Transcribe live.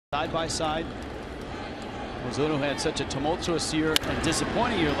Side by side. Ozuna, who had such a tumultuous year and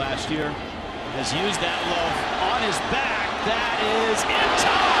disappointing year last year, has used that love on his back. That is in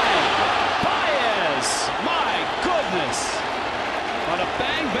time. Baez, my goodness, on a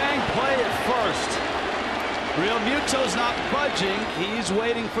bang-bang play at first. Realmuto's not budging. He's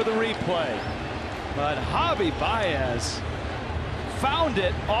waiting for the replay. But Javier Baez found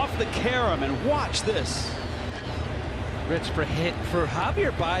it off the carom, and watch this. Rich, for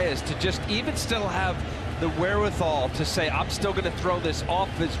Javier Baez to just even still have the wherewithal to say, I'm still going to throw this off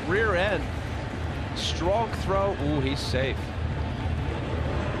his rear end. Strong throw. Ooh, he's safe.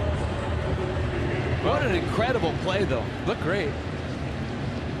 What an incredible play, though. Looked great.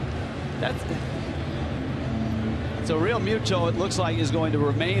 So Realmuto, it looks like, is going to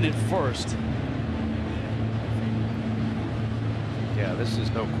remain at first. Yeah, this is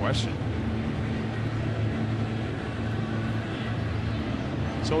no question.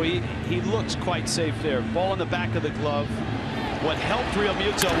 So he looks quite safe there. Ball in the back of the glove. What helped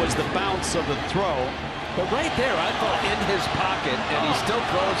Realmuto was the bounce of the throw. But right there, I thought in his pocket, and he still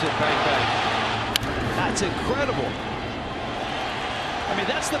throws it bang bang. That's incredible. I mean,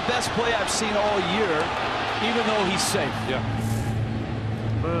 that's the best play I've seen all year, even though he's safe. Yeah.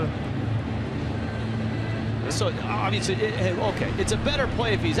 So obviously, okay, it's a better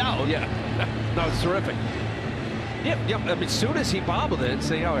play if he's out. Yeah. No, it's terrific. Yep. I mean, as soon as he bobbled it,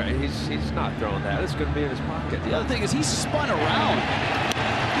 say, all right, he's not throwing that. It's going to be in his pocket. The other thing is he spun around.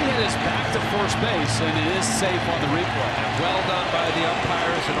 He hit his back to first base, and it is safe on the replay. Well done by the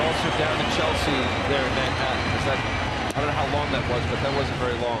umpires, and also down to Chelsea there in Manhattan. I don't know how long that was, but that wasn't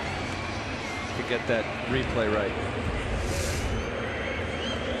very long to get that replay right.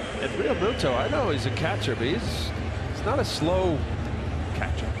 And Realmuto, I know he's a catcher, but he's not a slow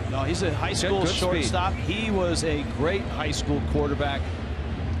catcher. No, he's a high school shortstop. He was a great high school quarterback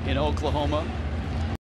in Oklahoma.